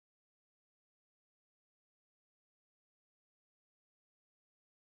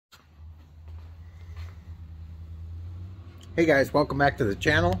Hey guys, welcome back to the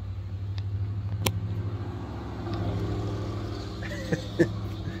channel.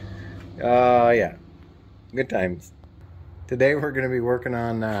 Yeah, good times. Today we're going to be working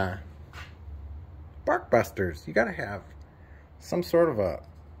on Barkbusters. You got to have some sort of a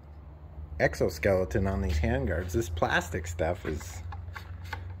exoskeleton on these handguards. This plastic stuff is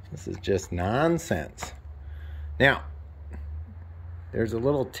just nonsense. Now, there's a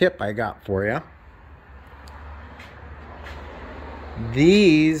little tip I got for you.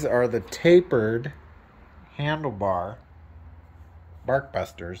 These are the tapered handlebar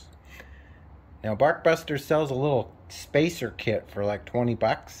Barkbusters. Now Barkbuster sells a little spacer kit for like 20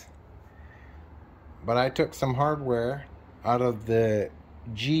 bucks. But I took some hardware out of the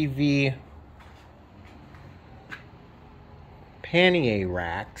GV pannier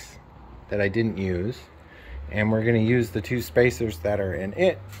racks that I didn't use. And we're going to use the two spacers that are in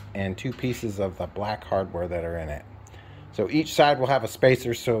it and two pieces of the black hardware that are in it. So each side will have a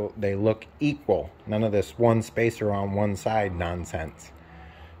spacer so they look equal. None of this one spacer on one side nonsense.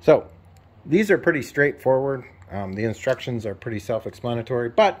 So these are pretty straightforward. The instructions are pretty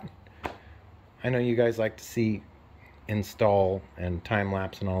self-explanatory, but I know you guys like to see install and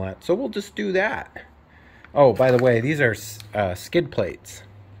time-lapse and all that. So we'll just do that. Oh, by the way, these are skid plates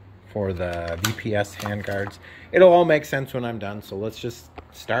for the VPS handguards. It'll all make sense when I'm done, so let's just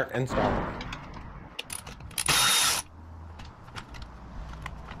start installing.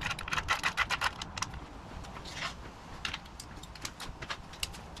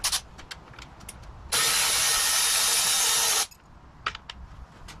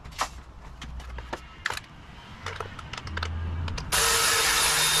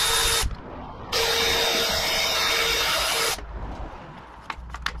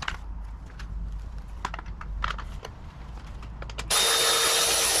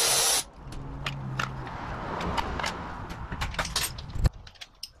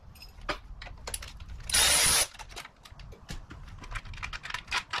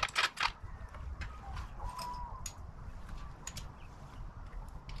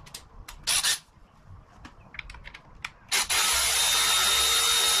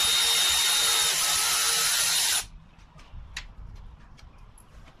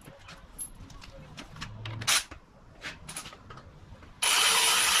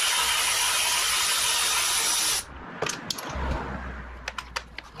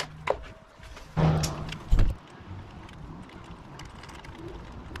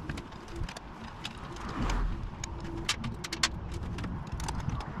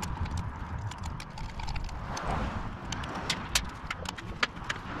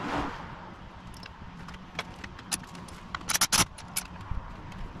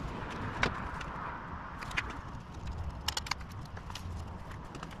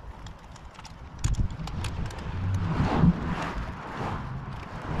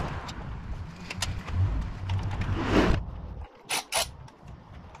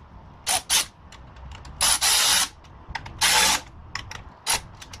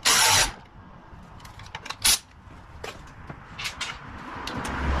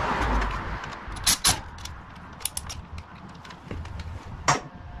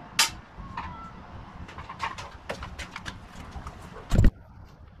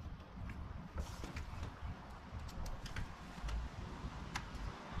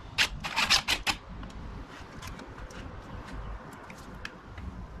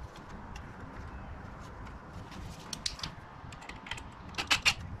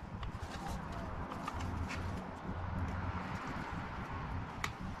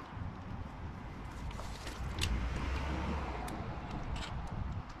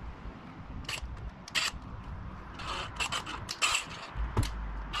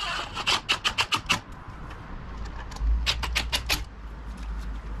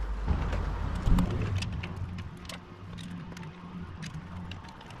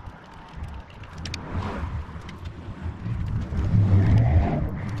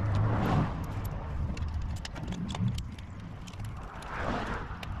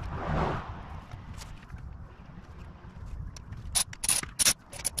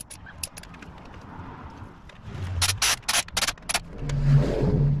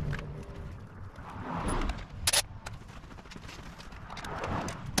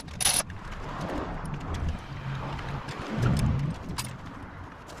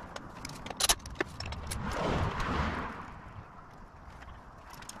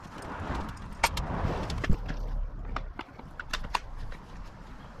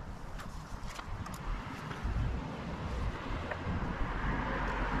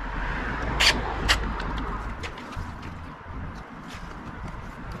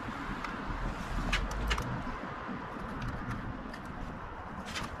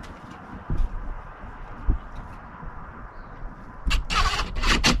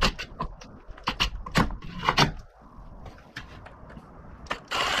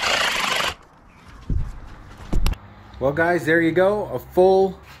 Well guys, there you go. A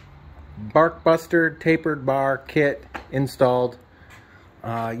full Barkbuster tapered bar kit installed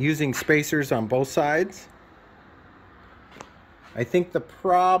using spacers on both sides. I think the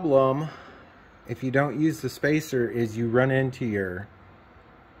problem, if you don't use the spacer, is you run into your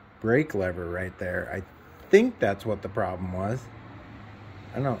brake lever right there. I think that's what the problem was.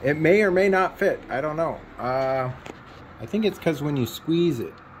 I don't know. It may or may not fit. I don't know. I think it's because when you squeeze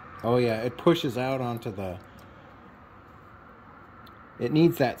it, oh yeah, it pushes out onto the... It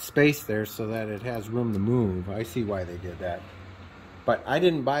needs that space there so that it has room to move. I see why they did that. But I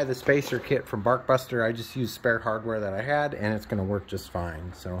didn't buy the spacer kit from Barkbuster. I just used spare hardware that I had, and it's going to work just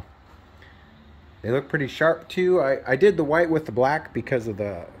fine. So they look pretty sharp too. I did the white with the black because of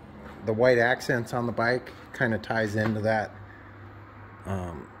the white accents on the bike. Kind of ties into that.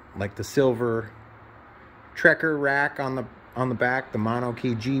 Like the silver Trekker rack on the back, the mono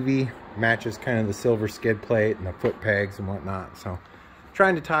key GV matches kind of the silver skid plate and the foot pegs and whatnot. So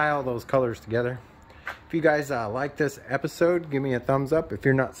trying to tie all those colors together. If you guys like this episode, give me a thumbs up. If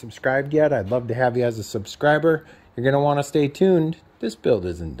you're not subscribed yet, I'd love to have you as a subscriber. You're going to want to stay tuned. This build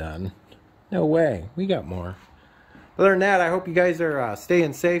isn't done. No way. We got more. Other than that, I hope you guys are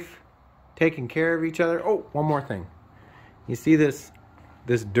staying safe, taking care of each other. Oh, one more thing. You see this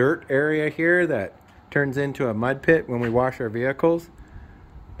dirt area here that turns into a mud pit when we wash our vehicles?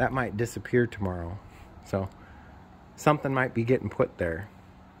 That might disappear tomorrow. So something might be getting put there.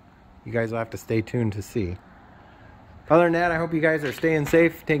 You guys will have to stay tuned to see. Other than that, I hope you guys are staying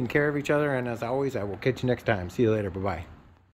safe, taking care of each other, and as always, I will catch you next time. See you later. Bye-bye.